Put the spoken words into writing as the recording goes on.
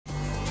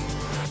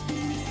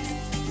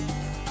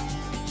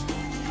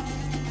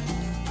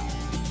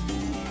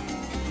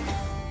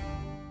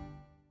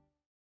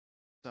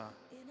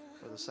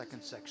the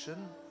second section.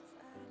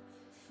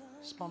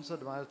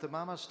 Sponsored by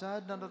Al-Tamama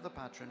Stad under the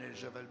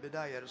patronage of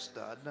Al-Bidayah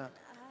Stad.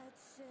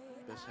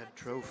 This head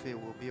trophy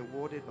will be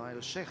awarded by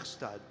Al-Sheikh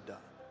Stad.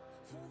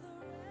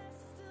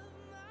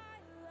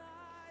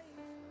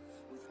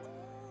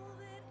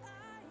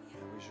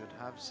 We should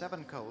have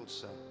 7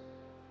 coals.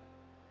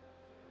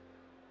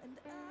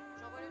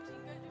 J'envoie le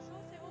jingle du show,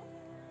 c'est bon?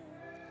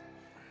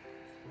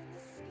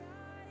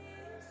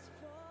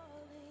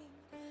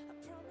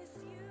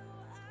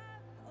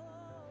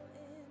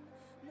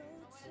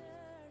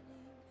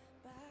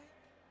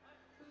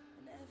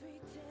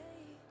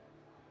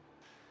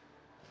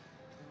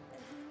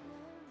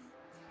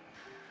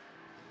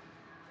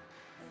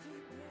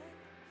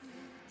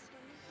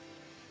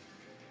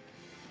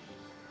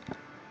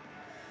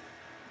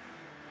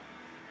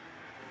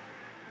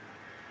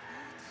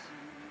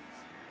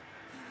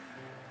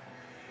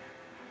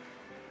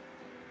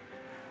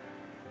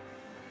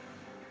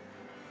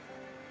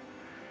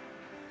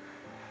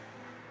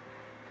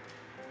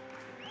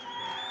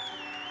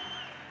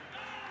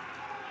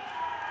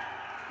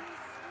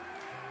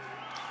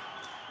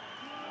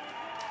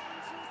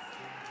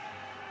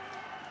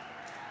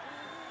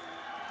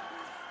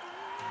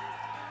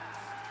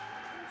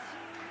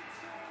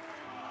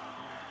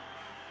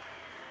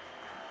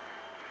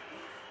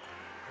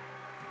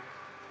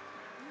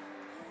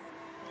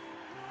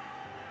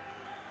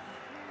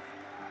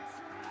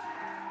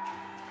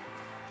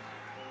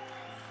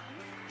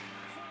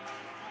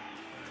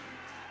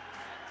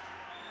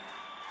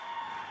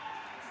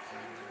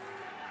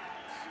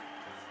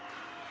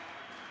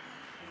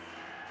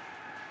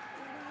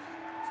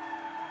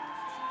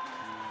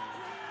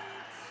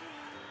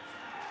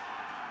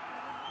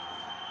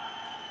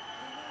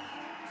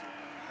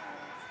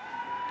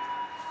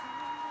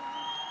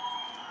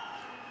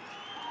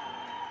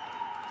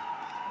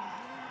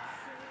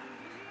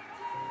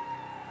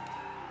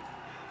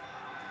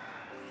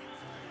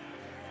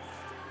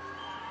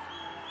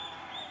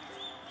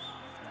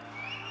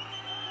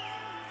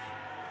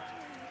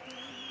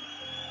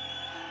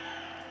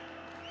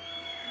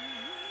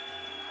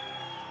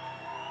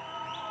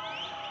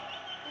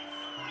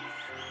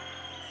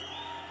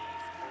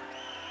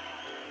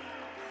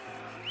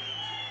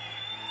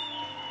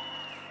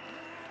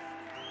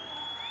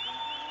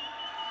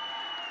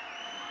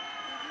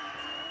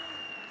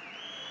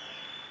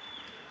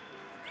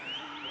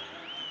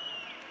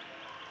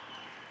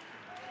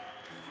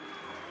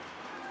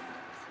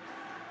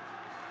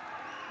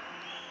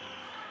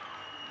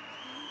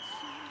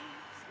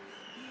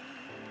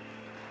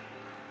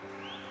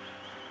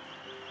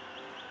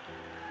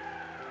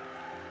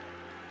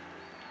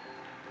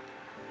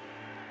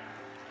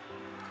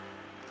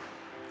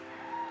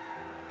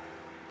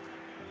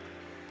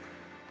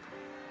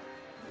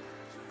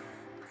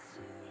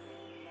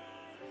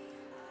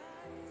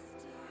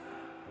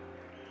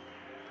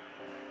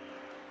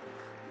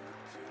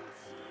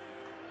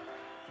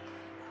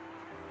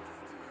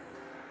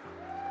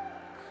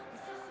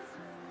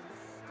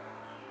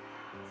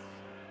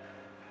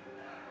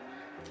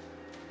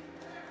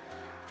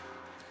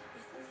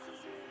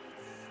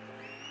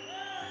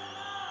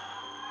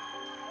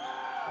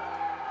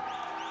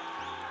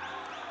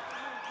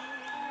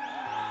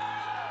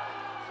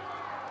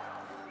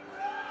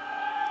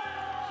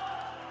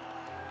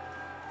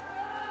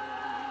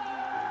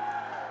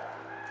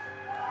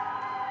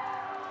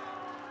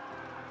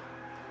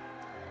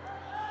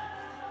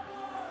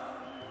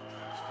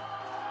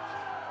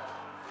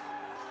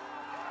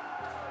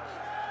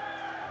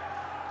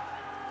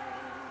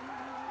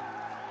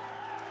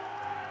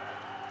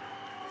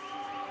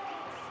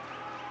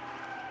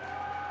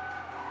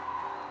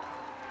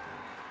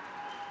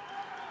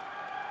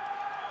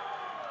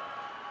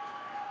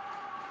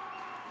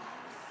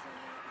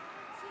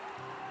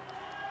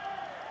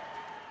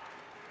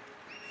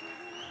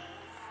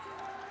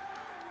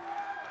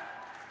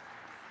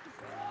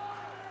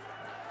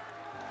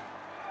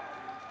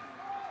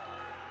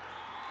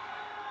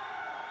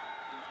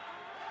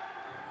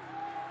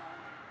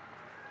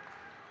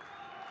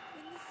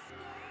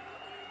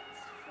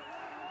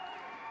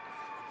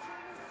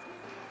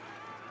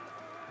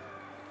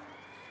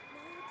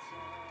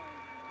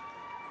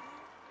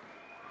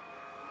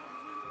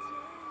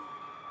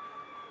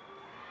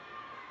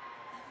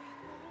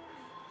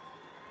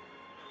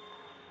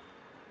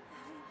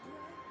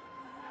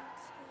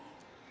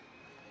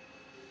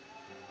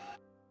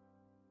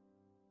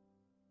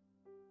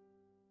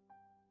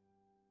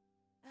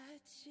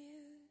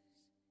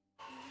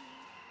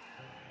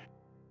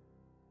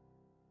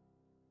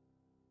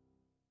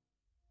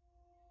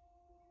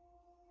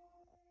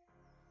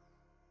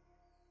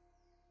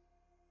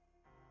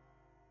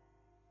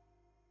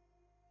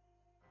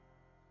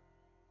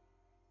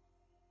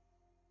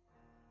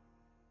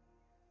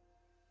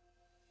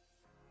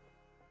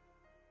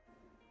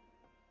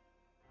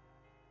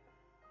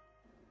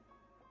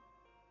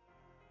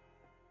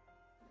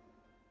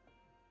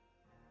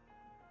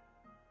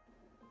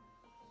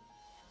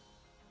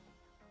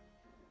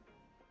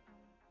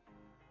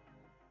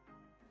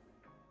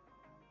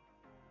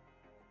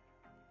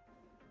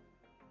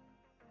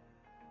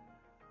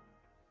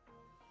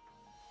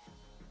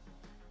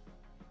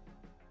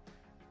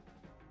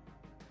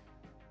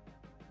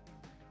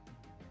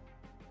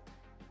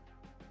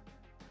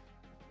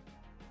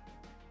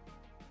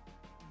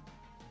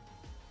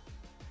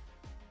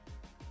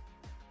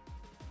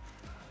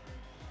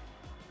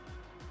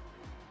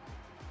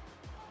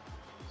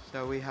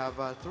 So we have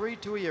 3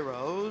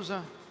 2-year-olds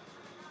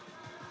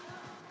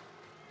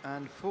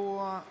and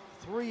 4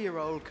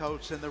 3-year-old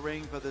colts in the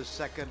ring for the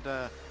second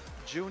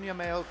junior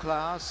male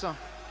class.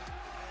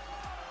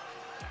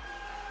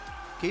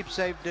 Keep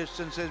safe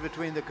distances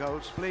between the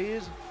colts,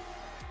 please.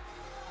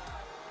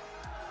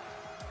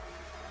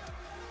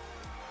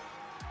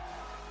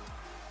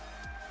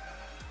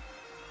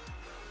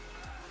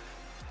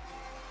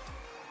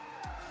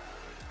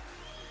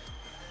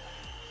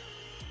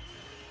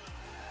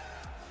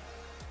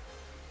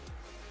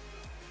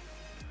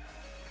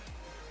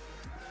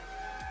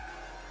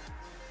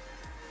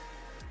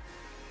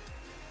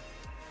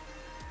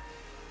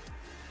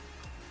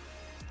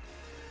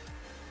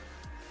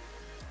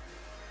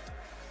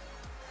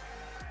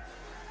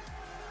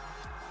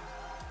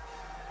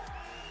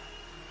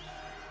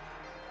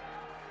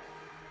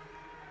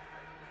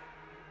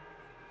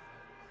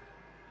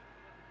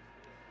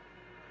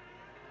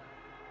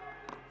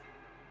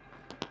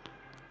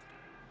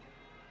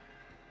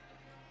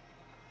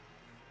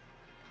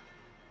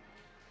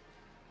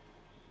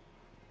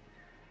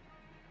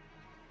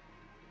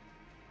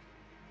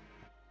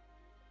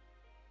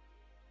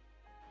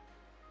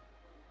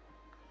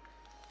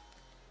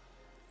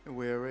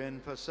 We're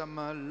in for some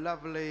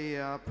lovely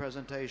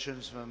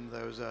presentations from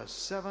those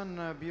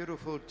 7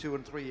 beautiful 2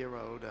 and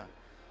 3-year-old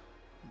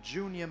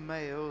junior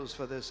males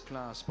for this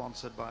class,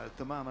 sponsored by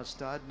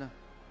WAHC,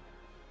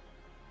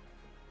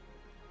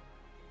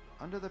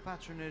 under the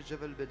patronage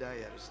of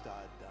Al-Bidayah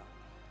Stad.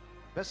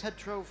 Best head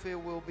trophy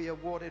will be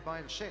awarded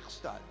by Sheikh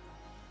Stad.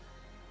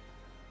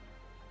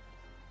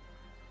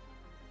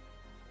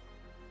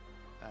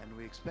 And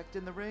we expect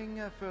in the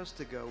ring, first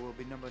to go will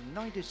be number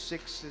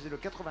 96, c'est le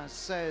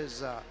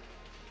 96.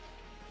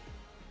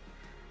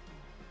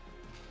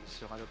 Qui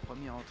sera le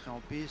premier à entrer en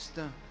piste.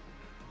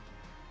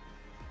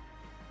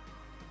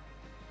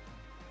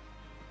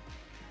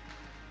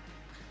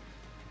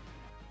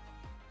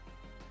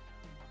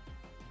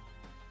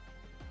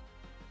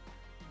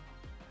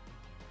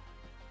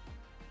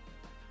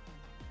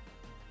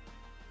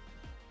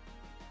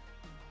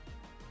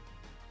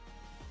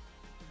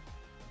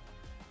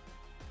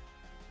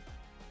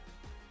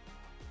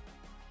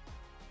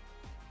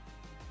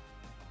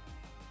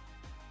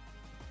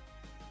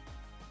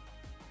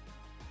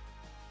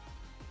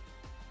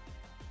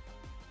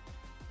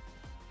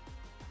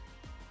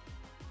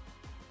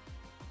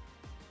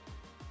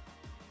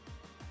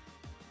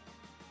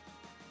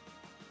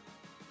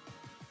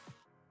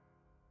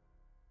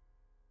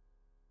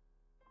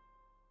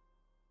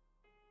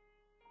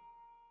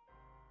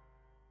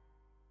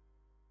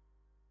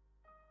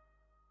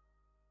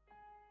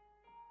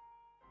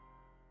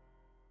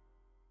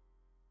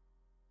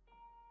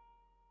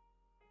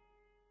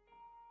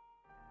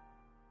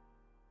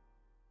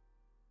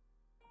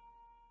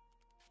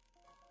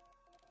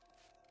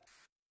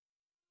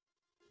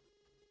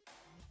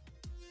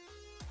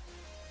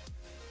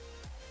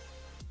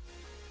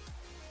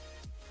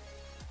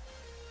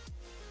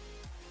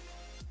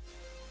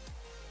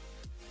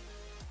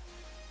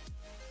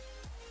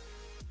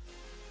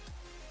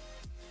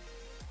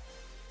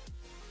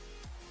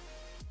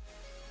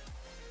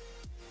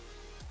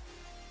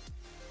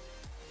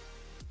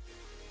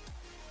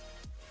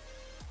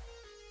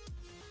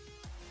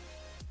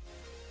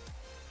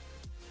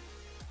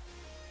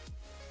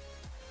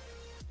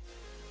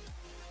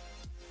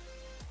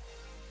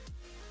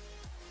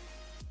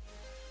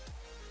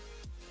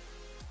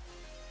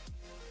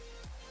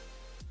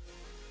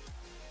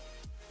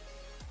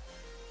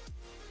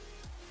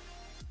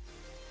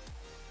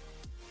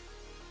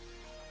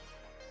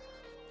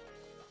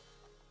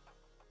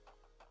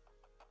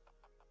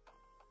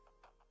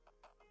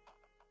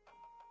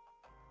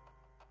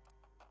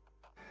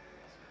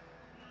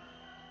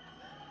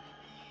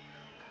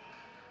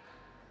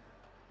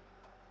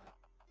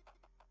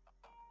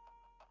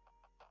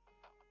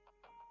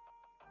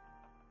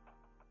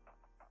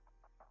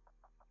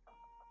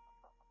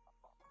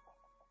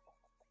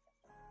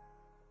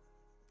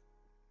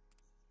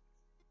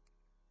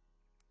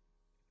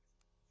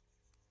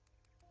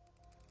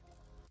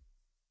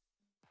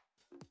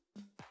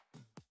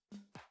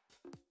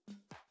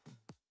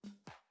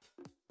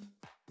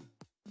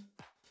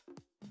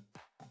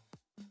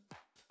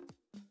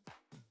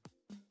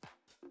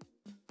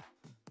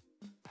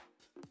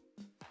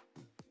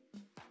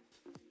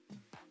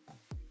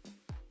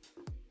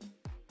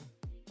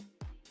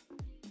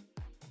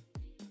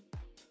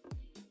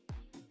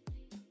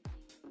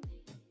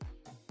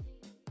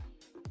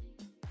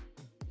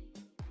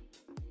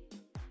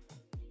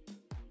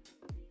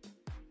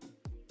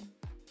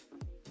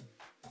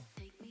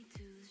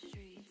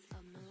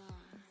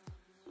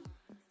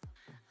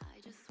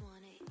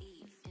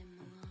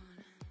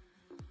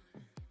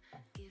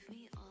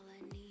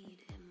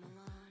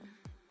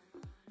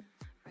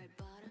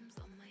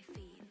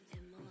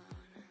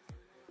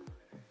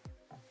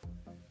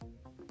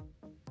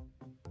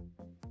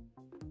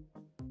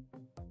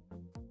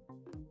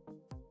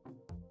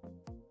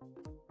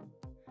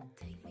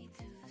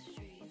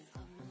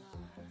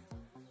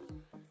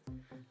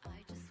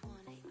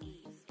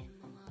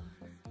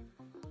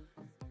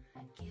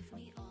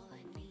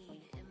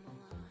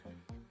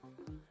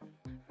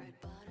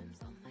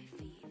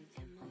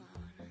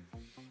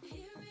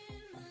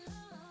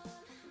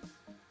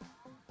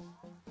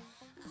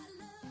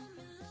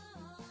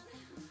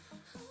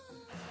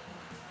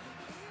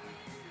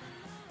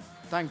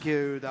 Thank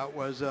you. That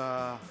was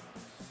the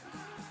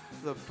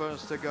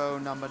first to go,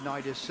 number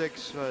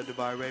 96 for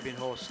Dubai Arabian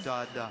Horse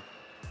Stud.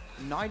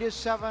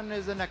 97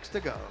 is the next to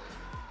go.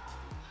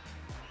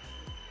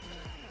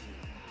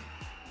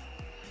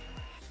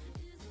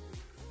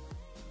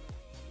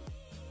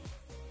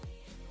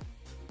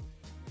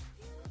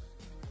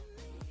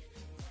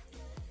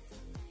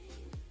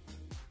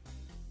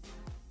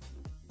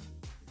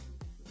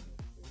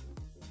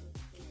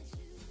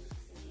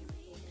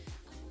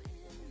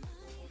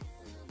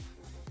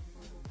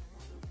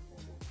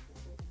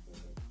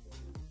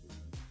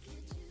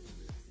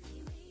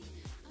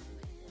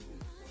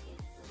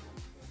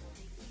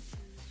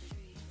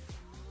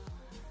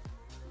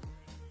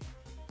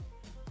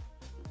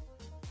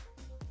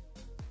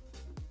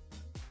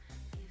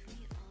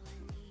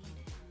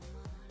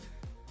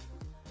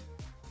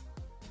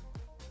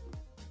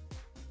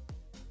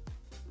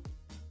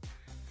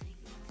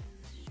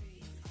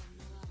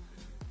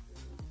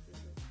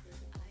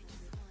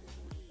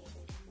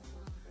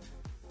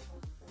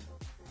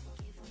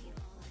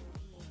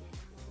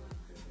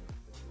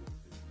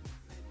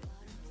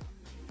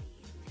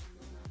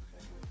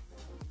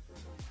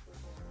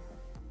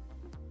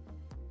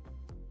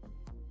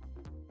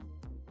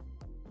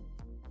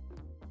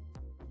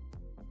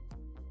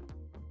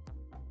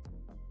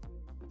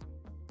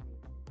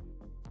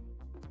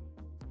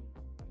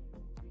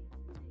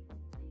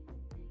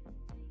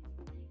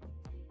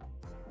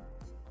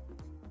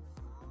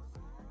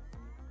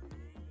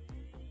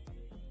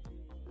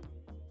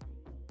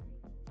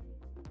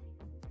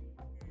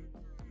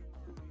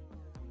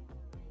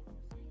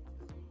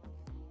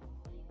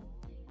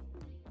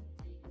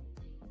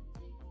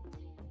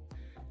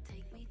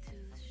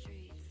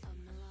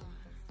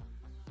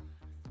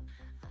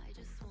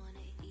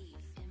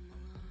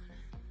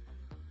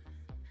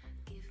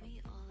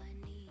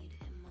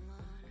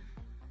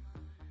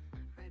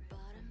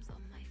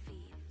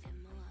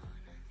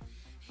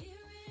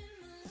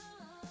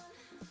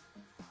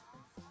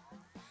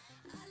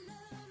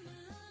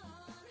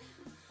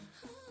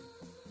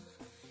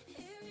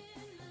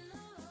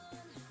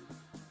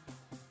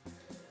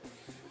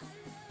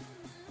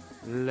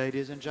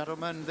 Ladies and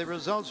gentlemen, the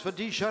results for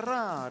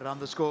Dicharar on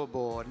the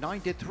scoreboard.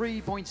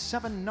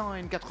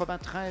 93.79,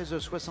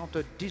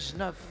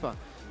 93,79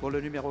 pour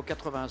le numéro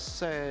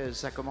 96.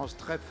 Ça commence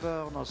très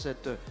fort dans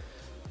cette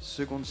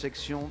seconde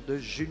section de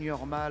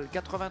junior mâle.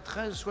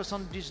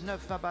 93,79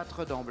 à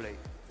battre d'emblée.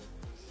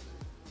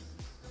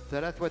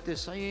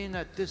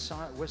 93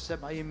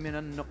 79 من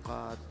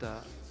النقاط.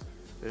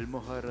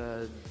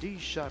 المهر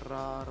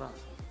ديشرار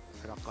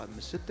رقم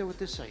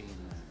 96.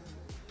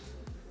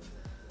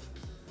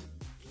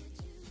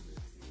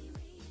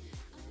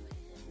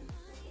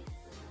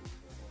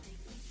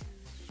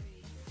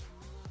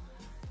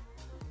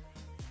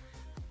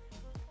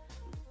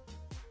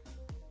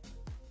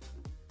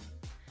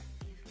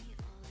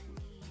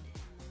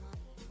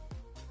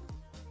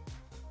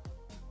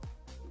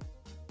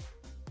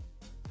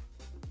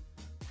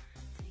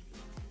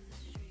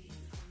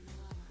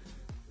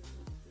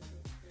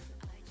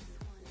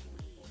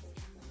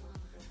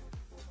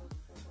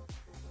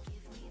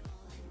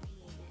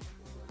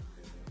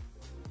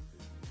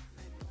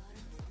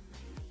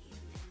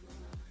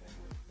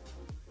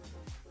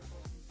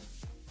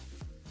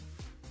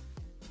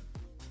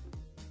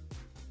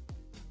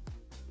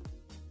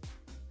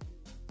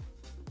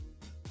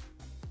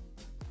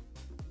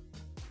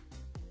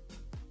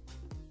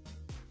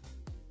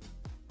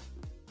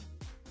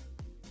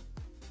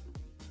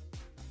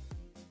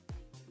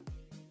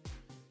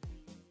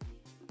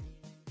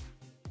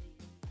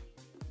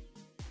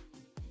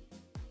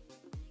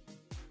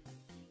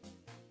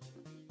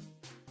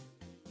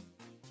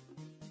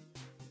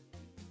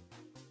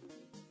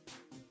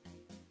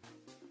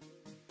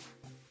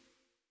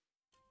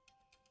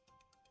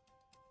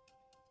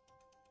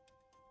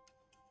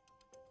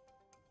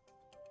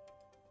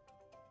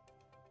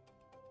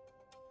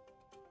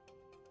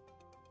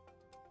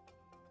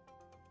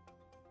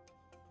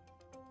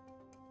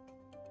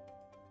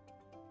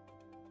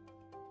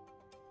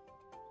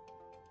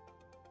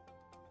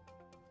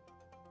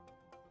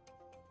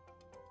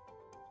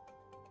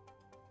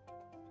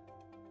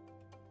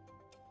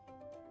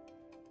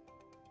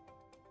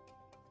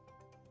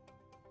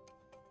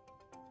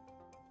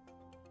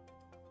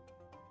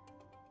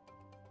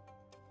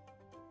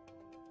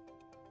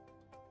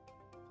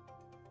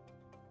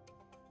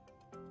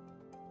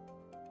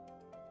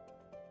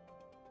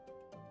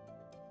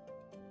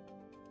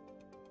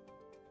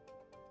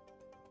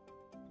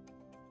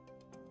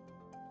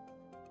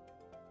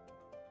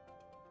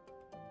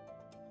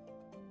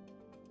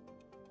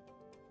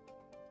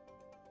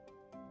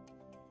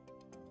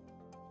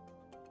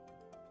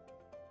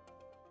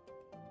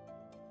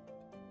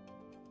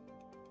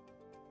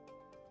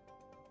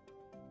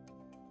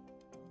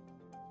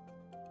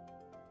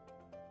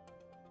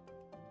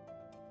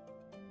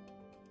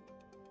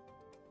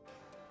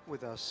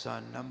 With us,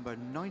 number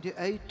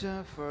 98,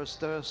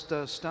 first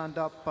stand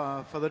up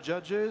for the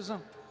judges.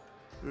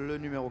 Le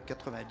numéro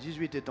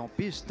 98 est en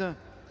piste.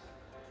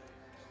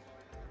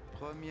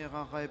 Premier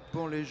arrêt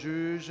pour les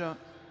juges.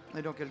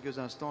 Et dans quelques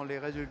instants, les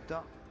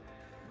résultats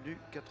du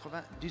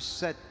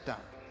 97.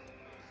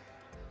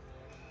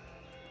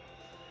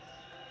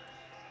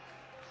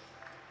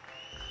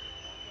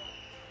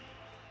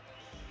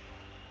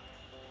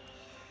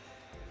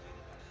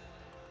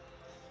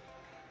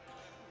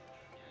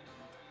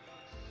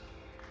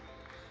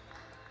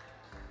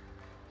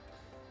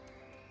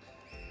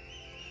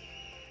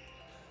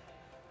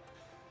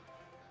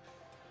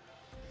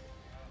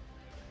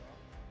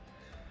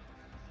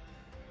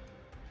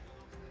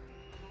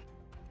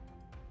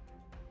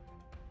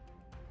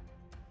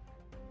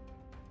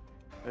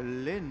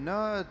 Les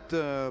notes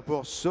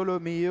pour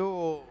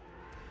Solomio,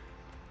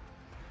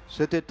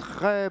 c'était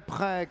très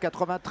près,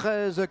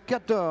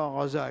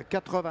 93-14.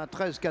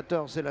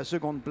 93-14, c'est la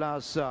seconde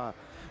place,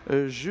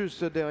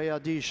 juste derrière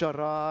Di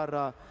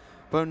Charar.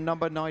 For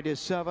number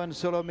 97,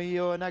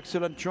 Solomio, an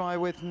excellent try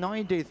with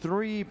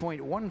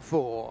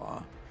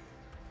 93.14.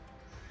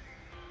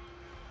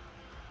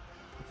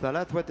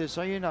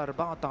 93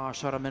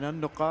 14 من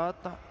النقاط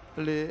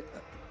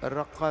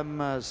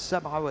لرقم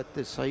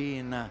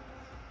 97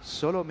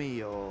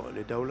 سولوميو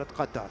لدولة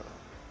قطر.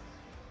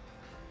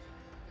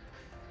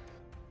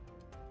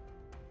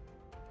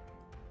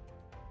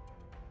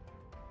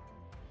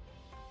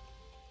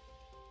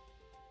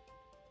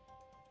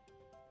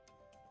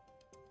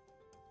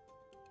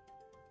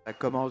 Ça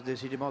commence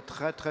décidément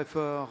très très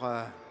fort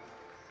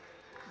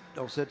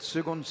dans cette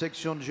seconde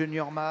section de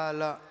junior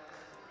mâle.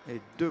 Les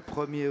deux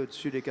premiers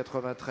au-dessus des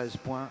 93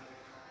 points.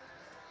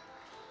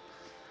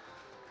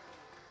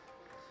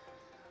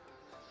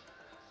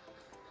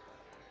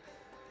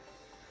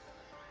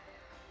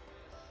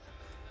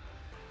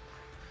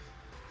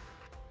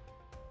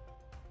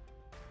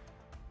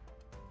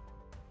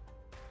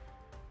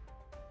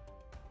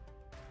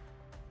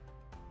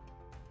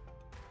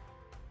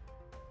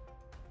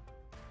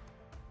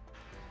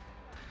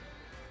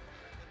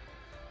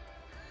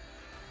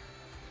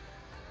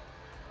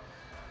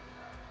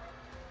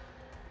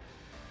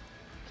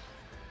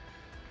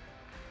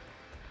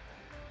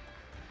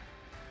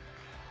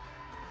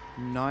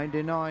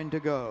 .99 to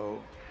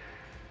go.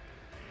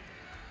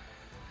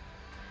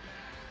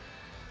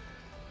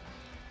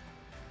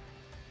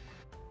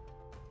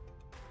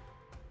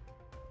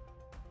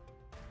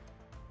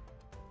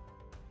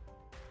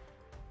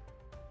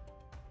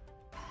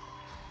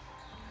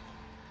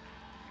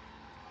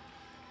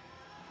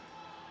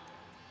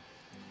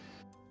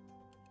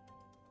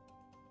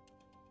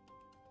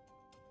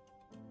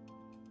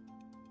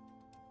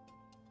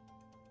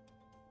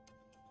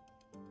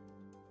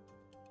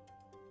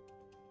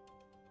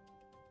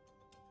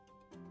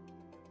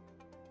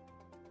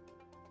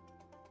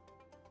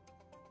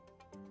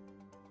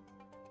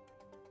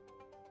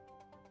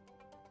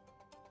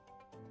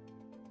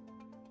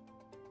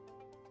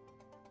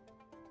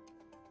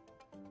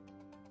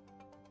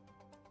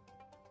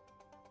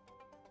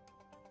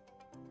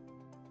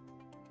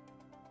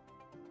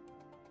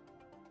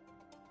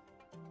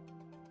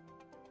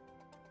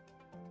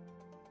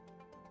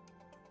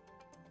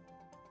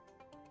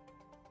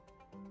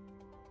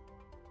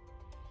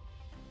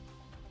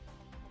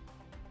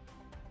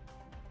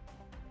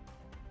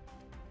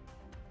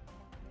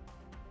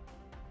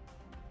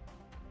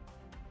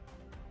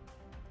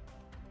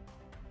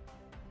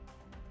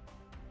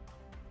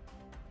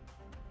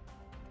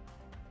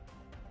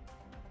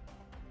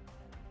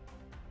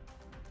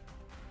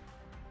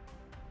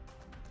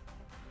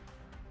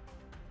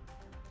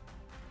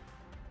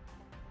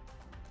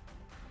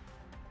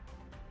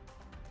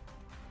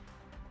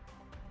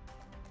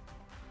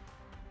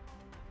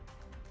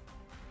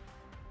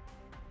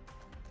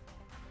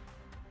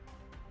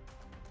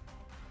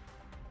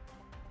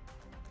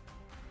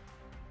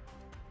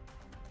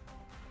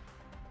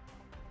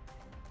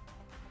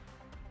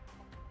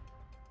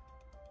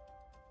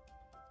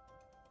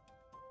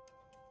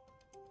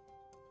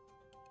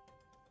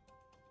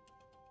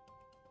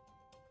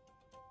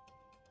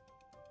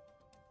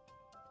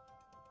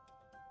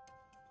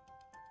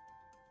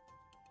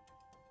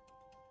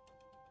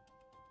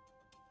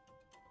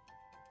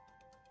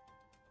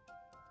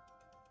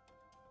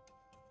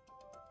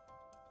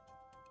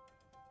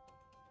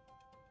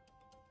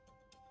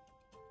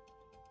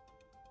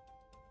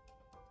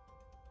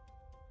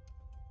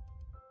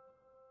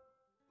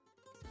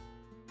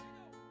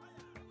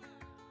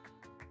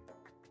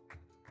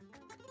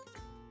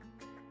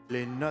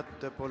 Les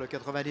notes pour le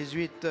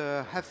 98,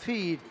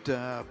 Hafid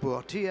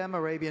pour TM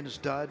Arabian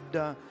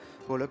Stud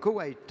pour le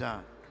Koweït.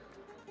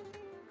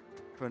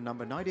 For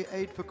number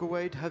 98 for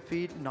Kuwait,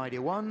 Hafid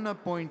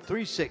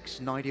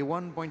 91.36,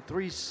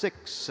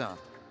 91.36,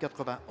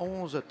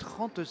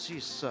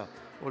 91.36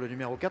 pour le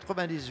numéro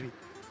 98.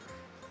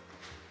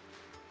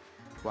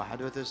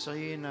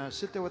 91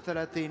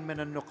 36 من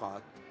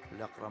النقاط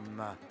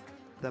الرقم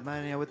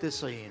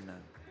 98.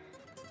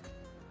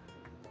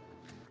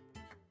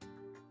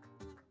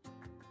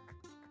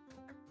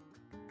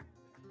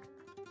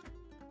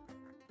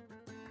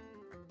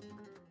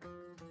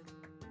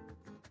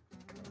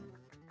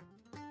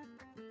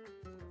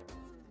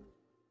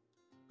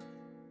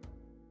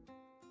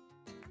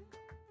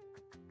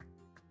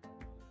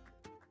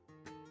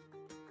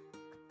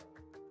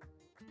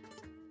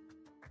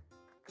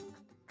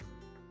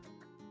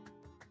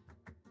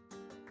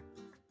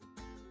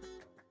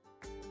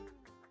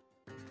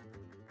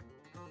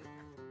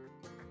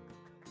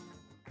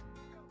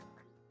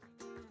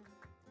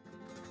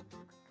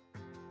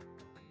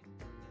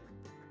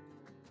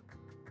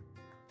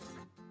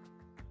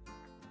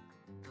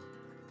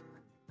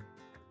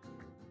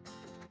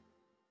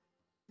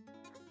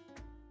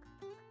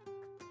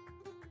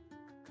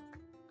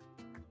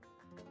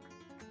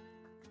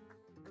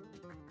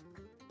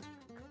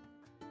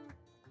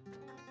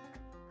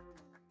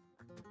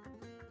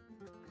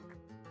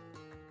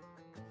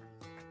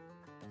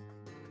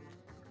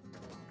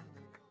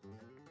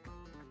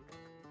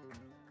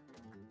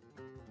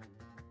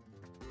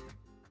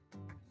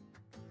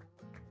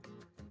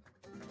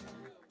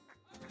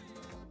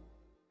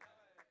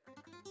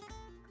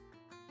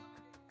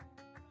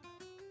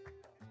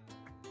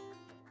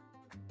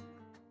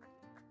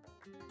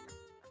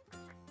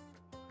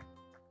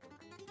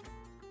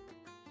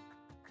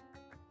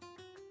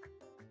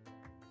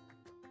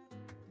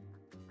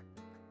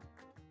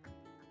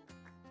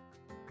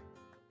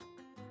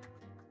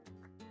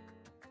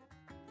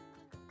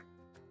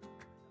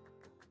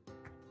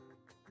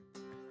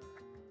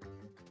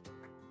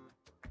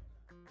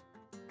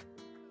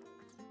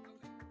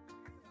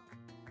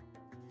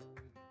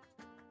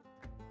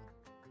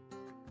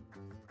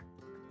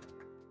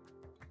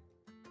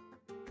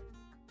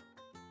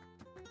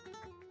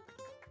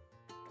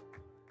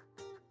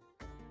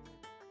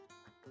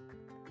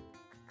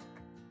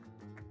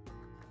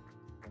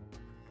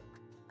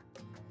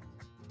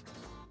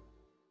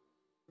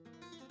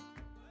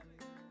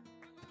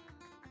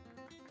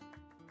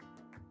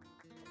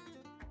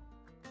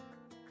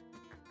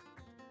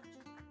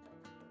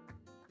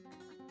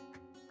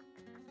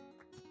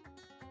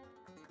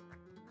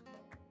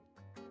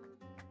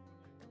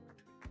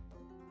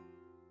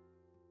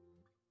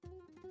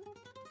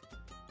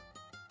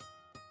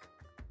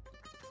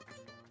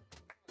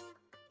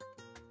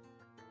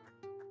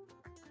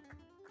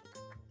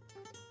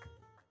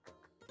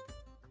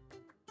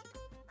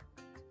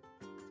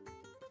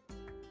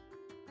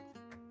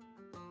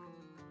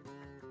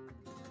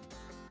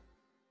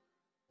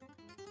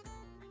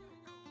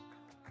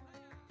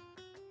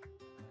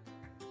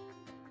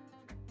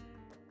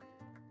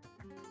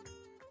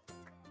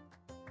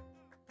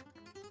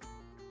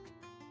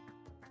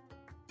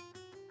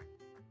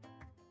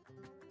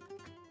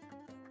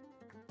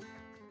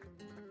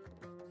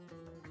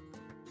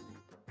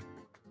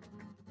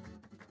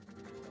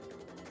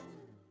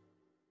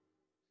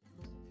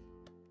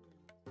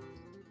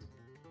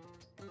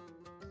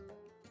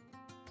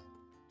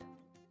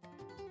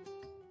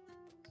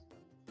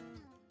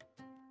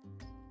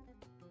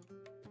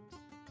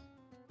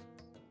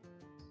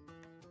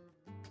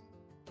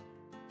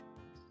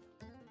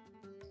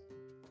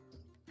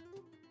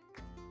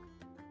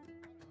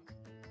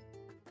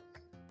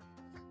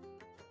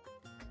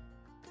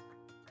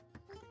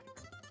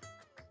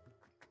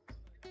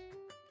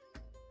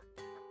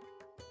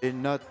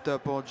 Une note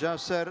pour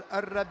Jasser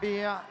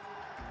Al-Rabia.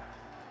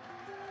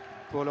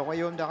 Pour le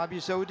Royaume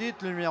d'Arabie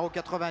Saoudite, le numéro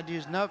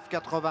 99,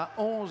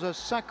 91,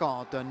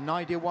 50,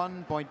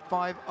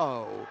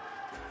 91.50.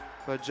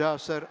 For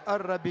Jasser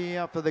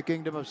Al-Rabia for the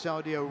Kingdom of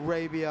Saudi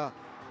Arabia,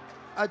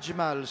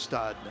 Ajmal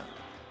Stad.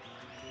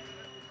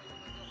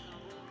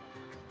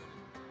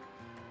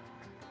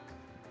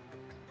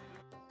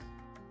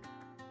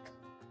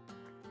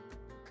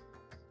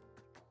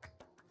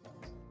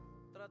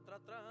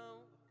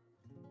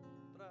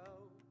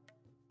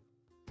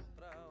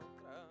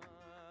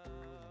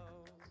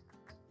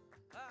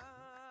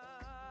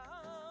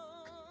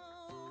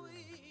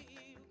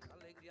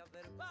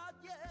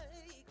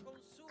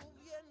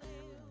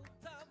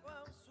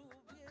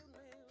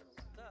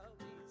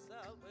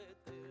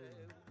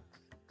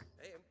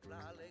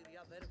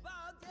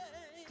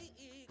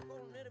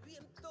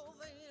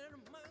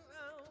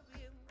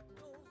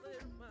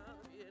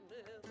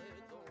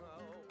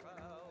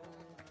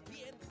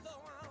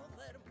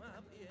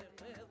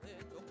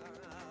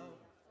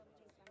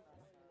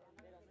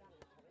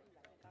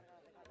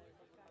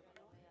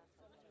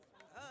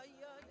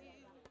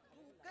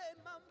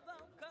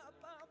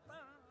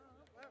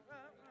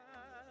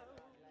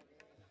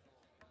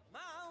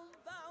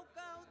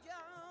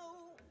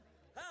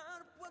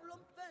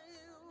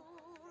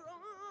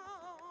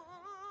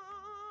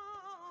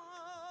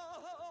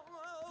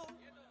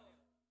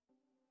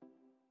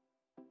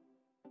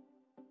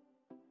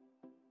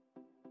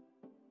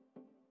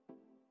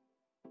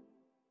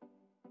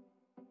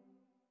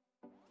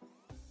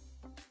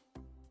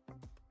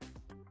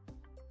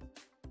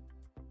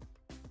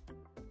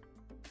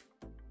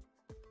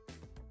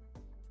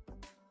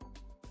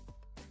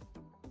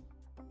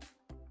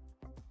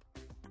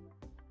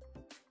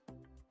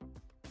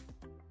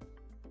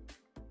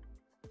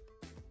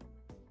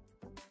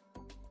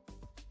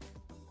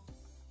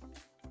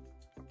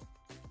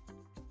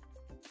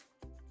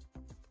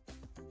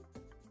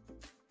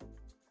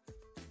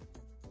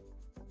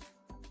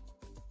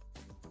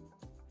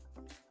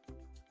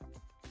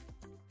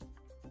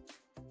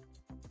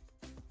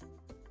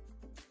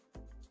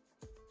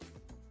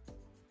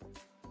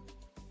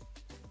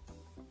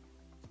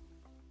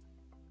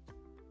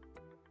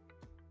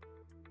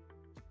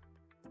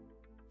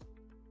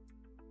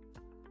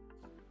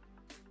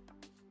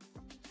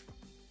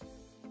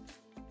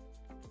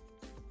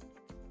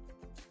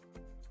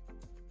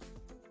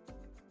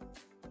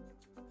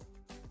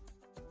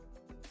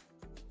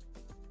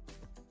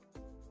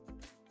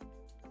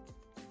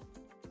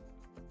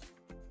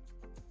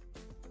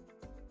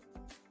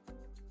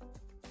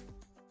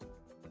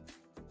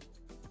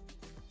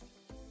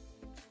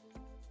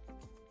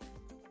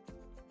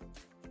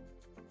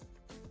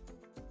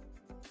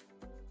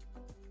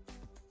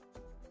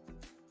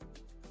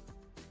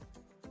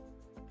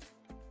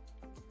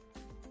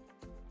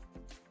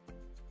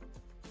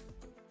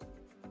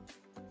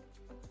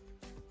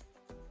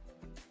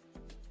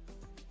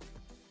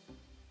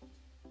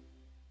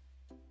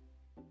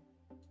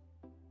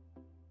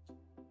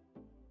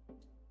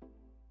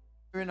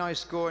 Very nice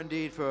score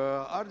indeed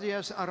for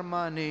RDS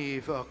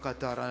Armani for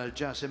Qatar Al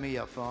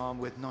Jassimiyya farm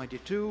with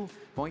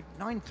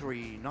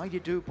 92.93,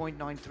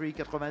 92.93,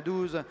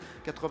 92,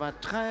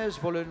 93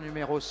 pour le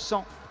numéro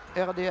 100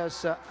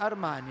 RDS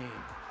Armani.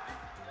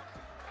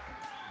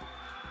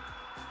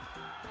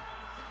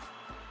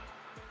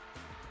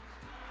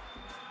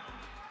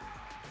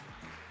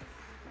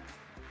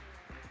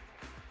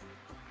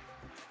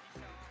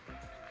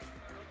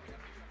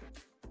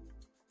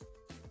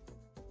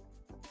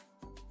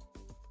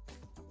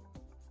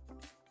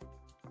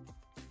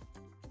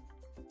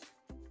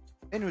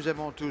 Et nous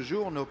avons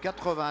toujours nos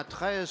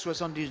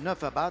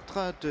 93-79 à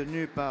battre,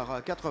 tenus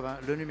par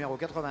le numéro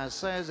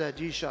 96,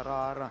 Di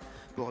Sharar,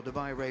 pour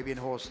Dubai Arabian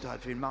Horse Stud.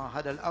 في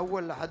المعهد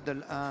الأول لحد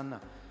الآن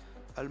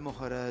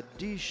المهرة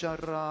دي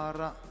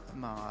شرار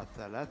مع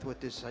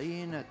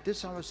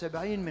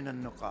 93-79 من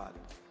النقاط.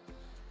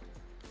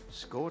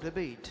 Score to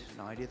beat,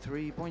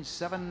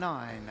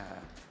 93.79.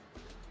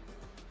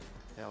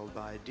 Held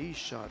by Di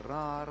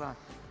Sharar,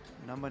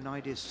 number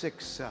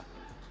 96.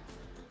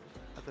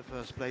 At the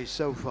first place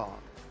so far.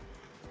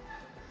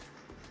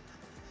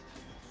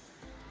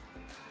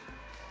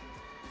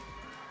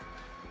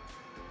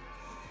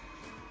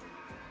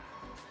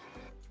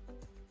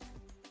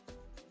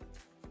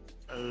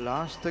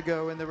 Last to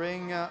go in the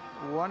ring,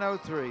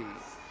 103.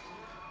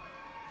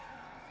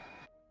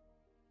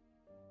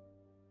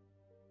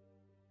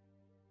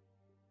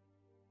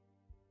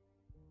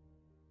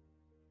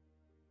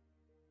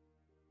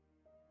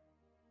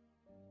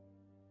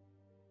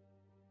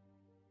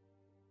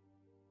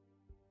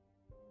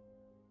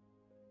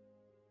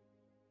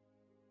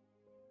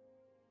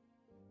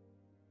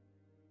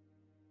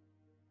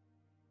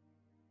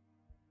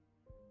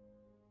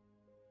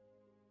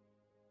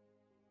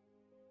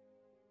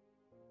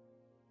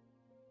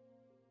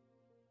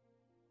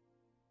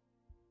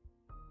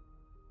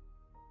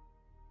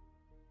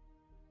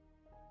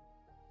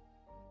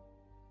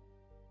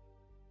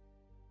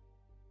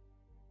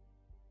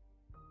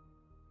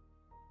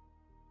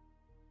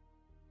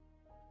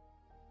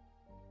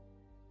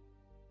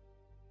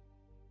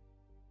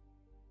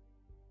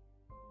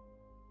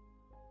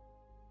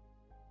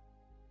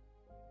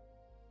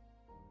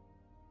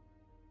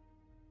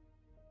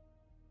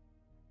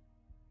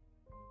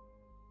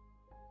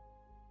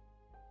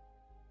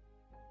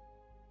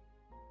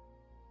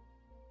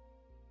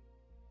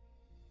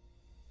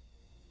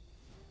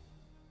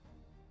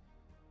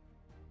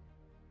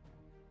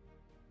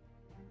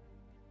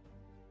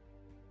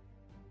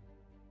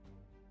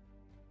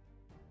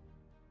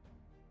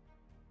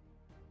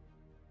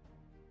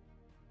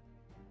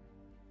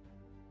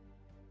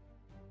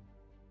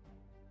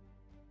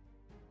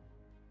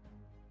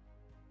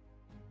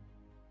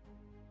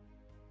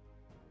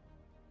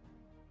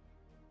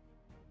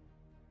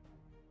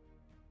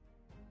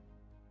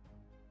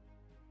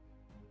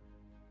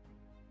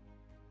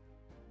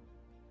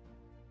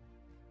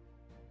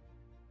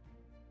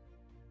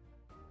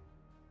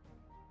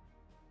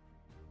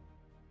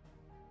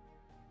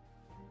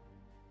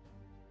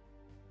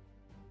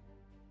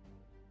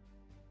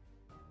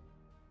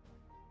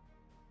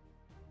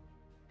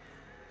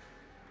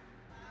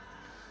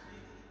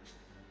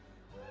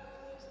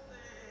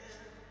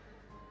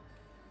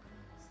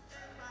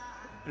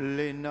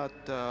 Les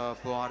notes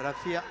pour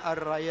Rafia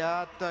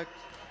Arrayat.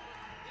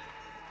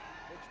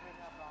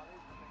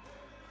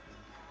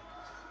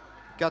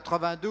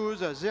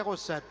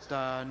 92.07,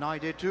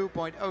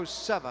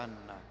 92.07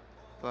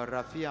 for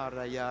Rafia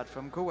Arrayat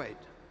from Kuwait.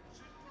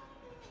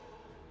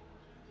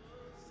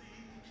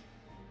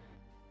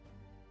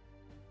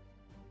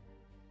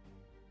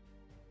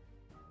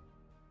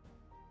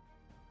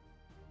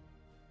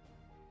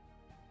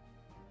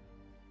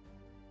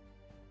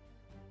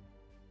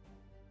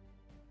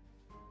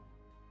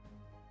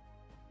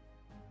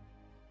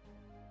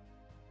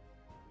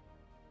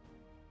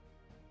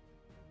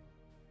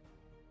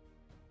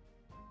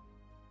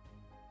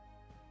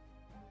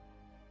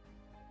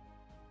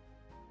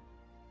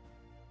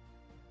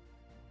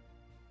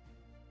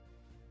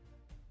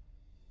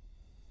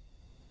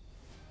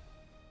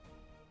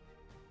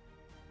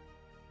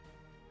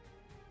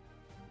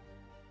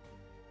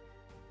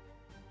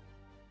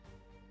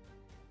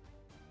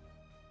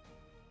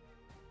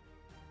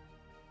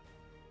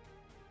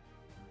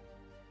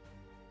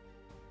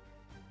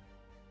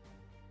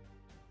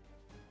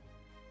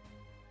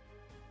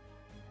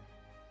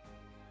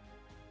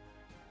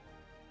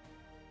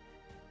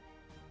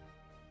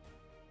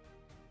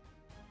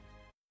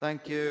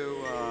 Thank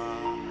you.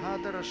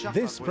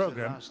 This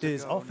program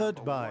is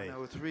offered by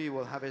 103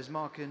 will have his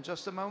mark in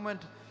just a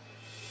moment.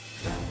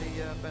 Then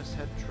the Best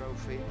Head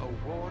Trophy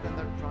Award and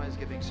the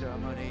prize-giving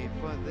ceremony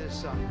for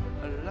this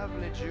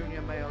lovely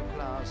junior male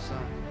class,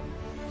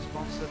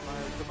 sponsored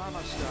by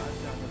Tamama Stud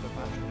under the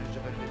patronage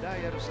of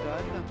Al-Bidayah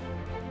Stud.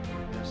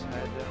 Best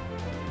Head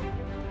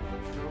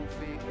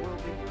Trophy will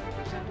be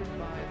presented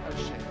by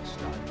Al-Sheikh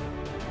Stud.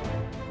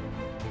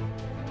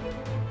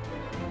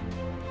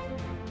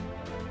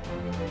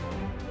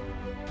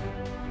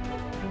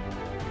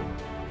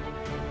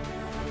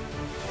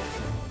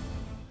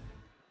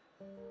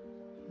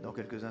 Dans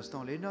quelques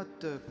instants, les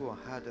notes pour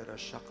Hader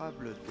al-Shaqab,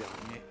 le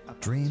dernier à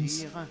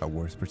Dreams partir. are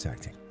worth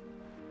protecting,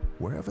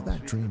 wherever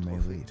that dream may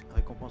lead.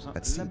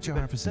 At C.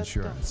 Jarvis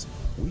Insurance,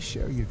 we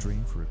share your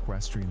dream for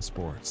equestrian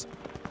sports.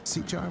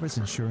 C. Jarvis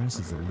Insurance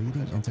is the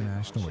leading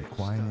international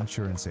equine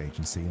insurance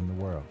agency in the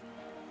world.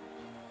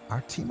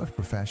 Our team of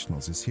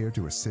professionals is here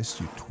to assist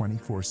you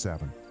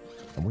 24/7,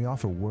 and we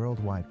offer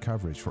worldwide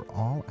coverage for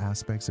all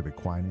aspects of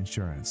equine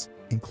insurance,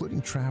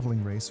 including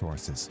traveling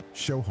racehorses,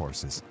 show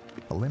horses,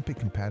 Olympic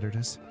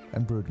competitors,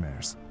 and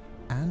broodmares.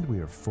 And we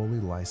are fully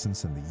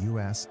licensed in the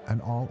US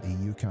and all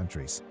EU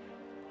countries.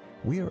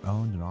 We are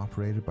owned and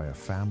operated by a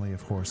family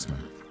of horsemen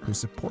who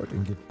support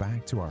and give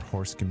back to our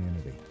horse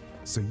community.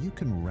 So you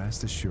can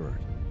rest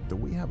assured that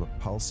we have a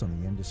pulse on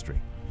the industry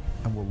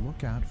and will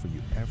look out for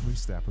you every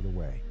step of the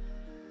way.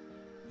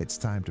 It's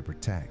time to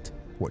protect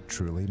what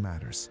truly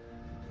matters.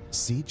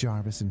 C.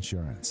 Jarvis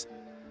Insurance,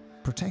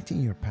 protecting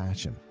your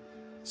passion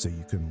so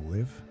you can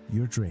live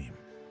your dream.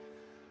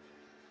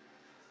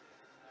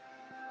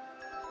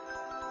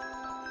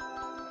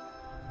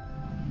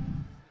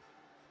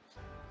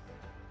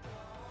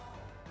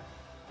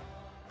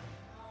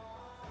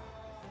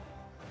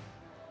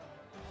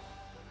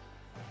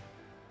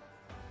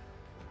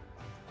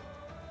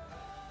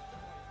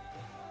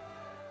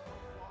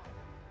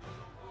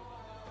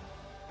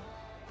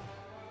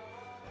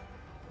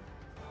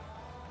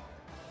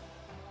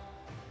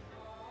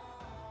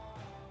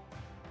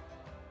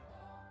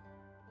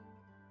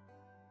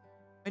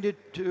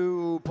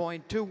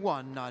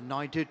 .21,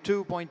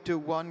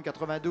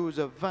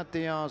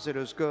 92.21, c'est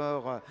le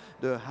score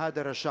de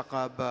Hader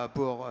al-Shaqab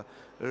pour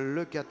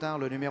le Qatar,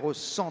 le numéro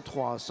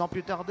 103. Sans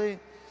plus tarder,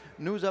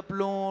 nous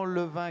appelons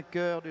le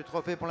vainqueur du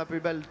trophée pour la plus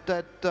belle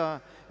tête.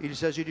 Il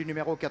s'agit du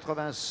numéro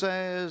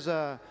 96,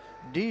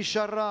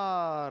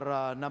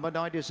 Disharar, number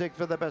 96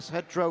 for the Best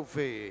Head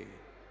Trophy.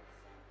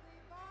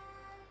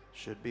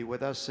 Should be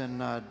with us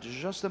in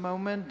just a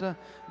moment.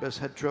 Best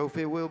Head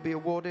Trophy will be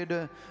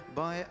awarded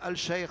by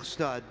Al-Sheikh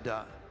Stud,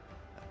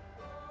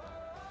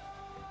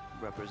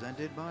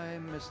 represented by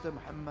Mr.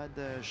 Muhammad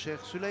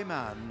Sheikh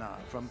Suleiman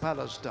from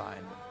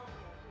Palestine.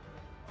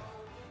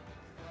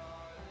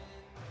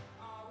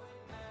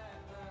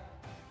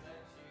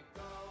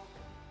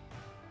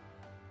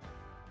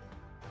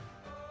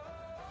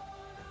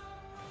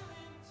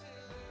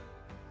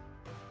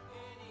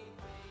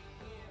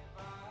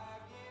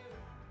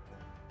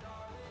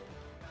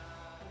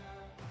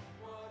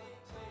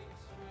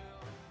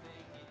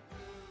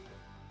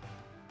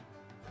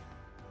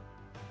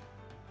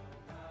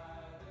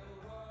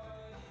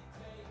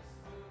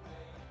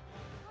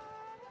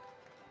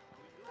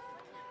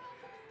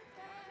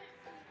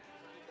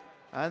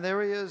 And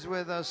there he is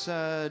with us,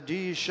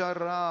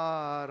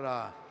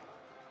 Disharar,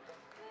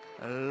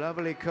 a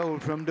lovely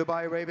colt from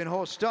Dubai Arabian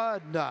Horse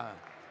Stud, a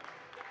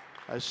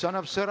son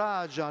of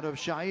Siraj out of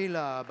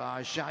Shaila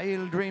by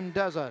Shail Dream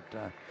Desert,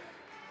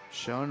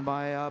 shown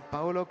by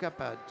Paolo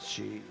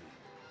Capacci.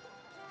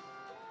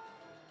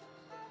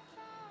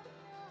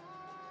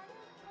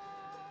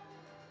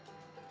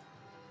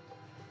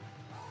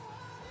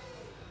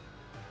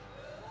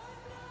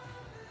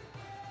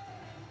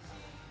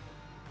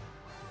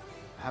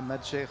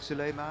 Mohammed Sheikh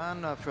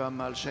Suleiman from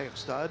Al Sheikh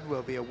Stud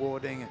will be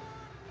awarding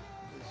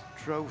this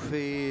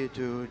trophy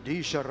to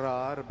Di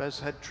Sharar,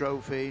 best head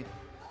trophy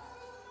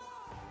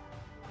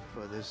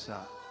for this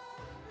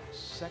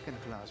second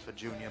class for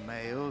junior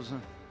males,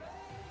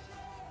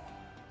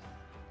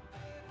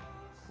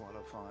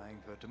 qualifying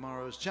for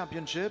tomorrow's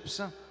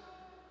championships.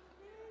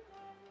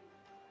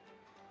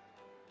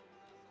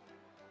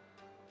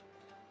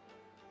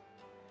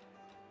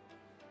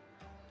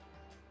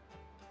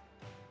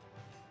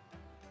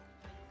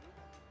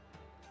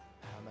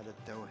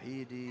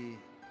 Tawhidi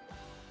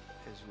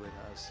is with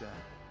us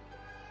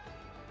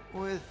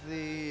with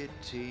the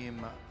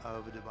team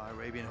of Dubai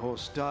Arabian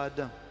Horse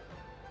Stud.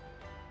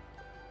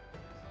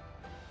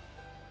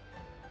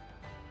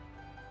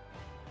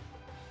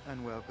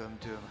 And welcome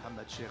to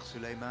Mohammed Sheikh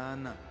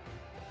Suleiman.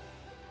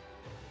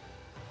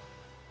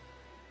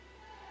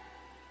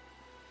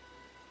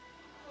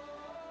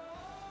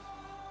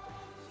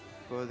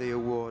 For the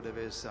award of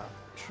his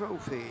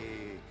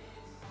trophy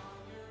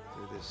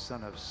to the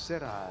son of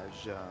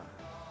Siraj.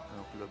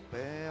 Donc le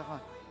père,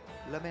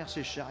 la mère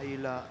c'est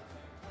Shaila,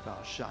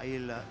 par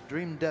Shail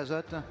Dream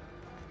Desert,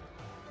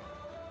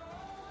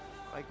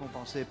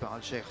 récompensé par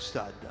Al Sheikh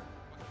Stud.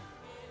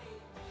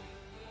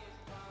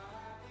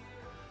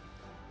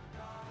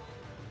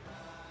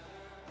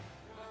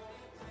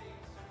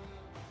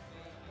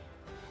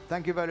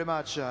 Thank you very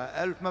much.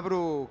 Elf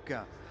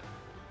Mabrouk.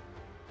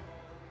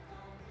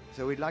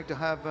 So we'd like to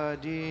have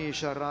Di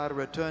Sharar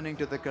returning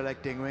to the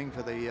collecting ring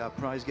for the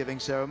prize giving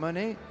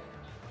ceremony.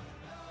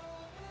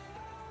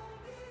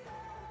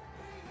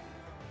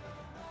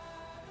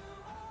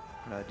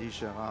 Di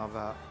Sharar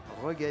va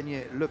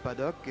regagner le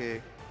paddock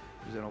et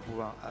nous allons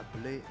pouvoir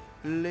appeler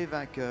les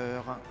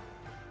vainqueurs.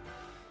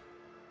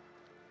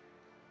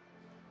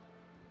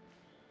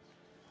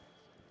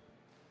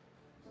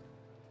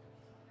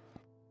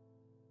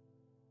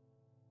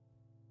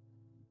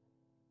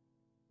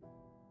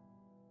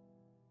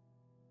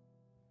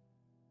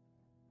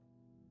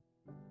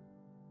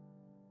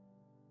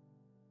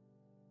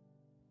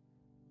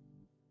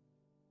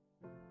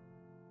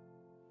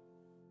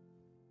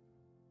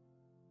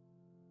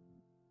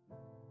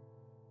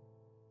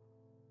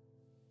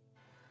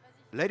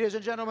 Ladies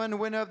and gentlemen,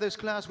 winner of this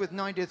class with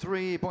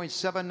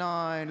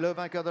 93.79. Le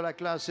vainqueur de la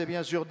classe, c'est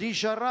bien sûr Di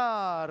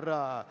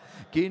Sharar,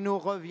 qui nous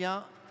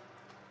revient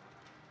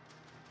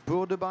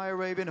pour Dubai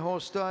Arabian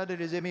Horse Stud et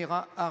les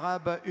Émirats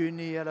Arabes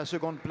Unis. À la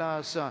seconde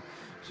place,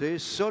 c'est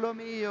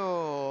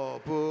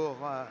Solomio pour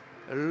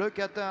le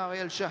Qatar et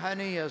el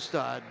Shahaniya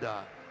Stud.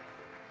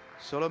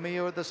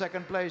 Solomio at the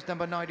second place,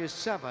 number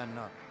 97,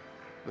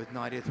 with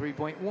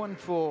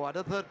 93.14. At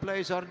the third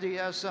place,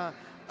 RDS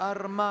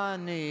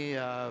Armani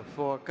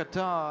for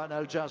Qatar and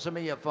Al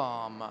Jasamiya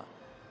Farm.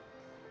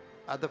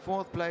 At the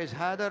fourth place,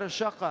 Hadar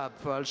Shaqab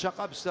for Al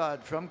Shaqab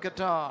Stud from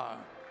Qatar.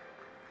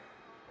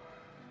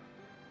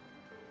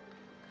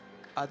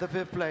 At the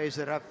fifth place,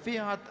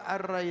 Rafiat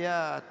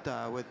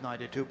Arrayat with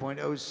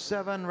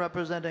 92.07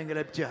 representing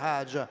Al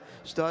Ibtihaj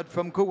Stud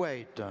from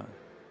Kuwait.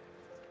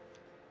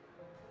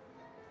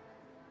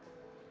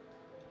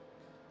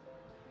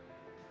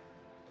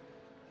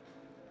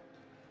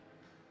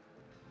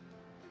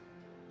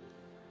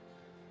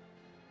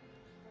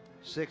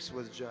 Sixth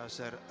with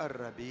Jasser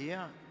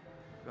Arabiya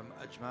from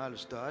Ajmal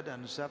Stud,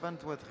 and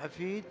seventh with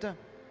Hafid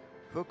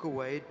for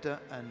Kuwait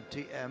and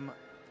TM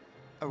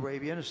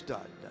Arabian Stud.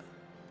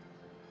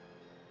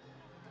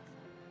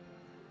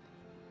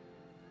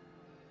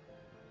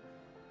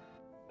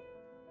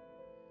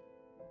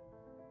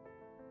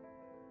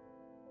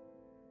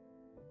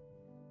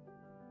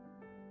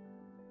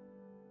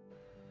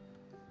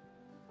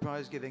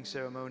 Prize-giving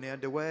ceremony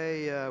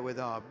underway with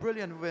our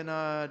brilliant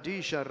winner, Di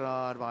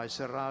Sharar by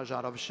Siraj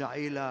out of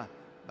Shaila,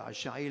 by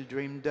Shail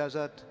Dream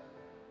Desert,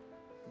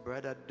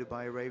 bred at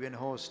Dubai Arabian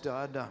Horse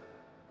Stud.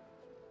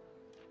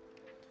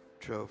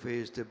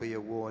 Trophies to be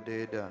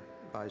awarded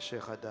by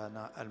Sheikh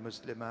Adana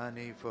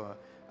Al-Muslimani for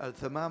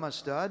Al-Thamama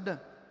Stud.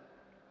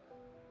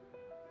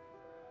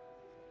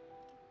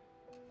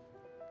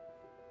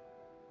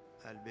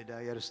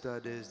 Al-Bidayah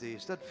Stud is the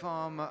stud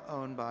farm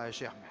owned by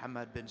Sheikh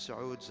Mohammed bin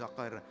Saud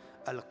Zaqar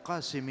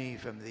Al-Qasimi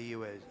from the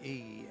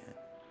UAE.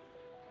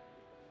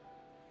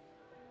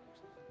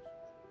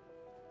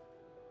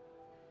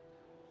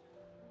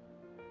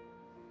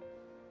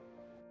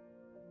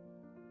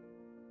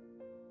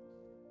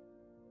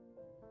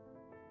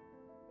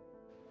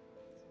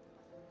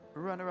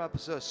 Runner-up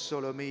is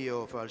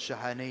Solomio for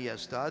Al-Shahaniya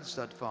Stud,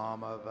 stud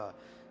farm of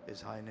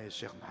His Highness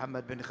Sheikh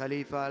Mohammed bin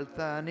Khalifa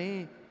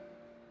Al-Thani,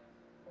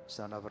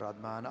 son of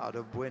Radman out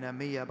of Buena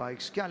Mia by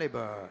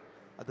Excalibur.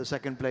 At the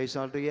second place,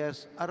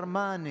 RDS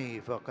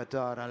Armani for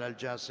Qatar and Al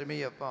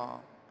Jasimiya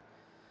Farm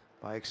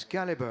by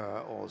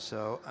Excalibur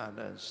also, and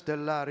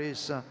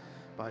Stellaris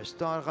by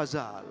Star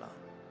Ghazal.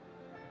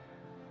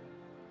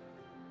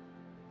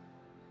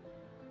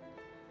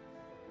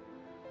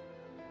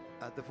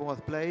 At the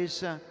fourth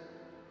place,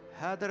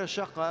 Hadar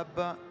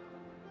Shaqab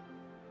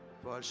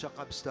for Al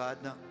Shaqab Stud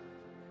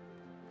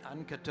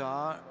and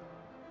Qatar.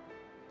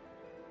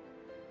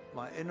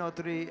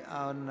 وإنوتري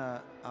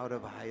out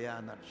of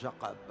حيان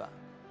الجقب.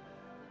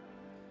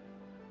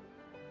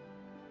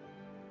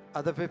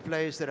 At the 5th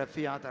place,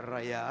 رفيعة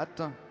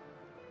الرايات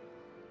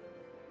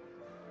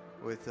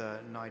with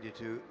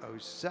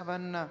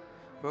 92.07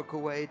 for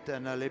Kuwait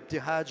and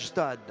الابتهاج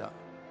stade.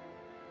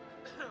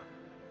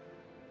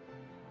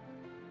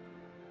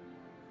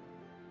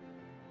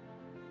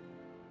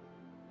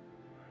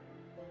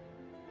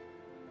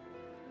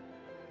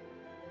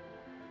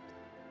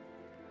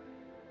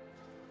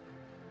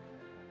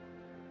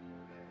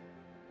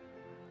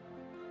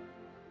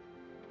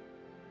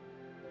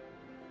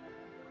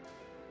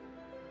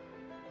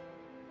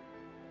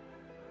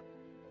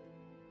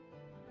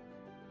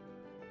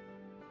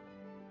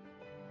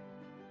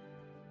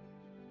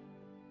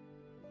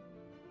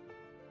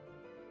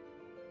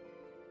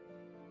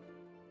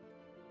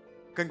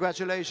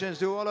 Congratulations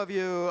to all of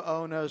you,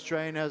 owners,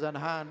 trainers and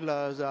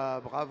handlers.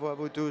 Bravo à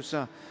vous tous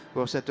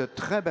pour cette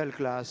très belle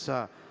classe,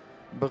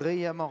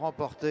 brillamment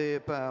remportée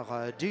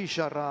par Di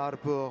Sharar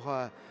pour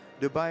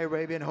Dubai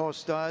Arabian Horse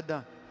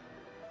Stud.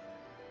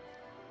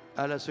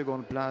 À la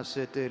seconde place,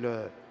 c'était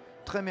le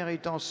très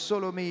méritant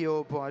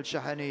Solomio pour Al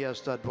Shahaniya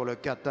Stud pour le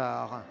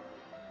Qatar.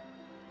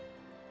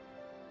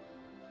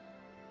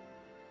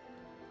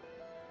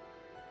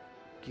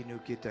 Qui nous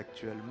quitte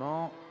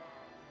actuellement.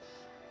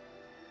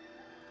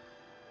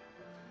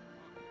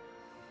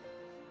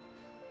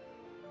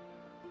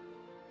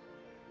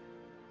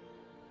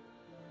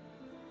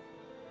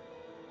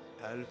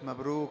 ألف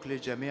مبروك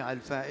لجميع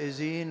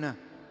الفائزين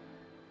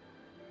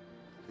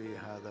في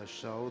هذا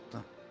الشوط.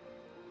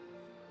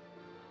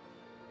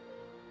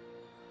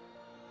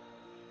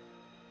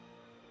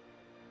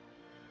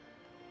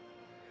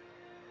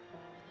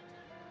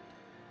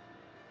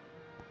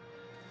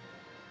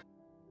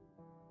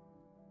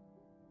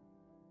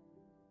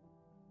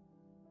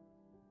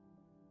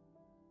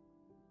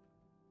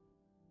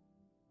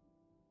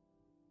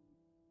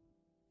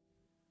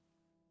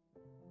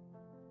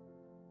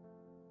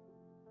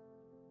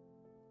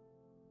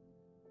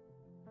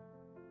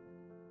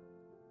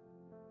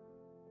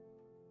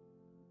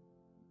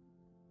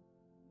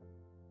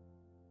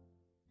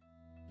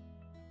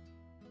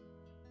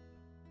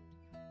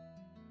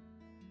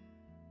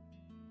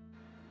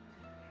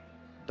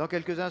 Dans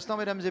quelques instants,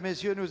 mesdames et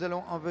messieurs, nous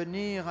allons en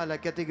venir à la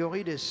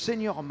catégorie des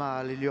seniors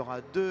mâles. Il y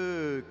aura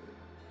 2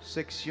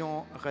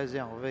 sections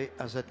réservées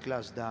à cette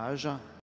classe d'âge.